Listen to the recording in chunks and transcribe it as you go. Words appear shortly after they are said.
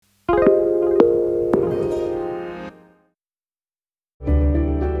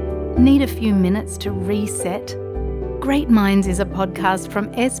Need a few minutes to reset? Great Minds is a podcast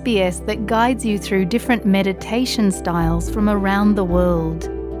from SBS that guides you through different meditation styles from around the world.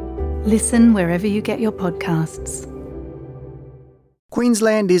 Listen wherever you get your podcasts.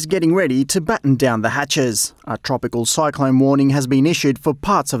 Queensland is getting ready to batten down the hatches. A tropical cyclone warning has been issued for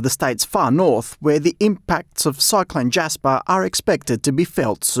parts of the state's far north, where the impacts of Cyclone Jasper are expected to be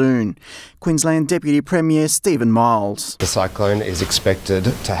felt soon. Queensland Deputy Premier Stephen Miles. The cyclone is expected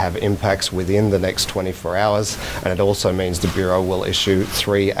to have impacts within the next 24 hours, and it also means the Bureau will issue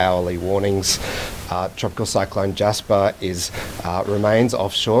 3 hourly warnings. Tropical Cyclone Jasper remains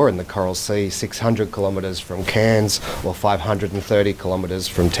offshore in the Coral Sea, 600 kilometres from Cairns or 530 kilometres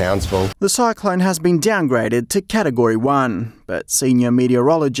from Townsville. The cyclone has been downgraded to Category 1, but senior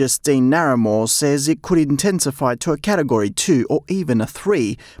meteorologist Dean Narramore says it could intensify to a Category 2 or even a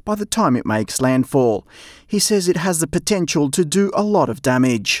 3 by the time it makes landfall. He says it has the potential to do a lot of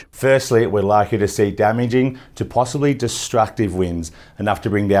damage. Firstly, we're likely to see damaging to possibly destructive winds, enough to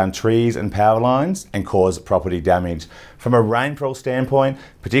bring down trees and power lines and cause property damage. From a rainfall standpoint,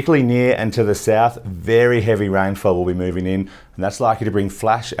 particularly near and to the south, very heavy rainfall will be moving in, and that's likely to bring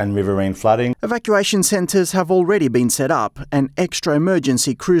flash and riverine flooding. Evacuation centres have already been set up and extra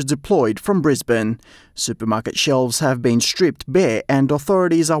emergency crews deployed from Brisbane. Supermarket shelves have been stripped bare and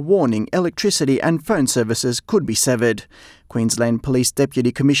authorities are warning electricity and phone services could be severed. Queensland Police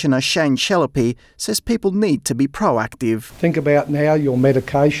Deputy Commissioner Shane Shellapy says people need to be proactive. Think about now your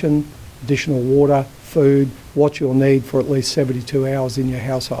medication, additional water, food, what you'll need for at least 72 hours in your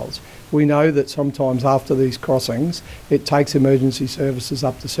households. We know that sometimes after these crossings, it takes emergency services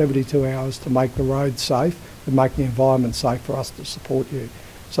up to 72 hours to make the roads safe and make the environment safe for us to support you.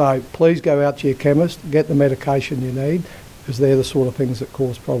 So please go out to your chemist, get the medication you need, because they're the sort of things that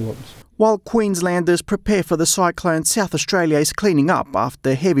cause problems. While Queenslanders prepare for the cyclone, South Australia is cleaning up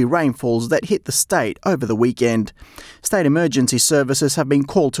after heavy rainfalls that hit the state over the weekend. State emergency services have been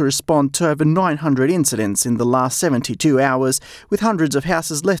called to respond to over 900 incidents in the last 72 hours, with hundreds of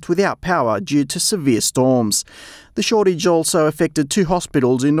houses left without power due to severe storms. The shortage also affected 2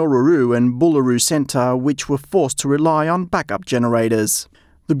 hospitals in Orroroo and Bullaroo Centre, which were forced to rely on backup generators.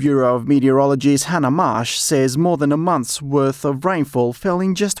 The Bureau of Meteorology's Hannah Marsh says more than a month's worth of rainfall fell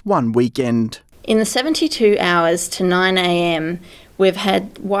in just one weekend. In the 72 hours to 9 a.m, we've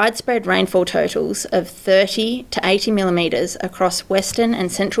had widespread rainfall totals of 30 to 80 millimetres across western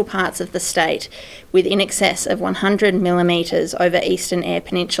and central parts of the state, with in excess of 100 millimetres over eastern Eyre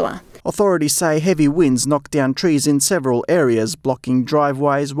Peninsula. Authorities say heavy winds knocked down trees in several areas, blocking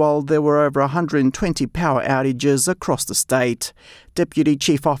driveways, while there were over 120 power outages across the state. Deputy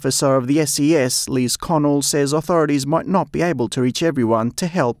Chief Officer of the SES, Liz Connell, says authorities might not be able to reach everyone to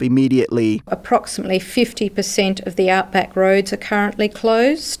help immediately. Approximately 50% of the outback roads are currently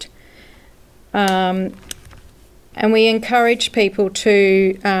closed. And we encourage people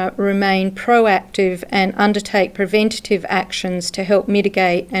to remain proactive and undertake preventative actions to help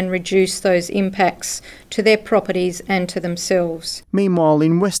mitigate and reduce those impacts to their properties and to themselves. Meanwhile,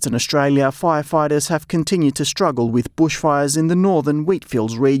 in Western Australia, firefighters have continued to struggle with bushfires in the northern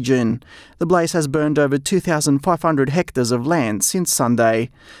wheatfields region. The blaze has burned over 2,500 hectares of land since Sunday.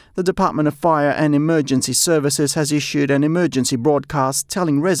 The Department of Fire and Emergency Services has issued an emergency broadcast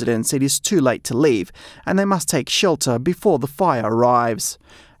telling residents it is too late to leave and they must take shelter before the fire arrives.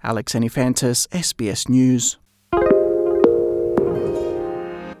 Alex Anifantis, SBS News.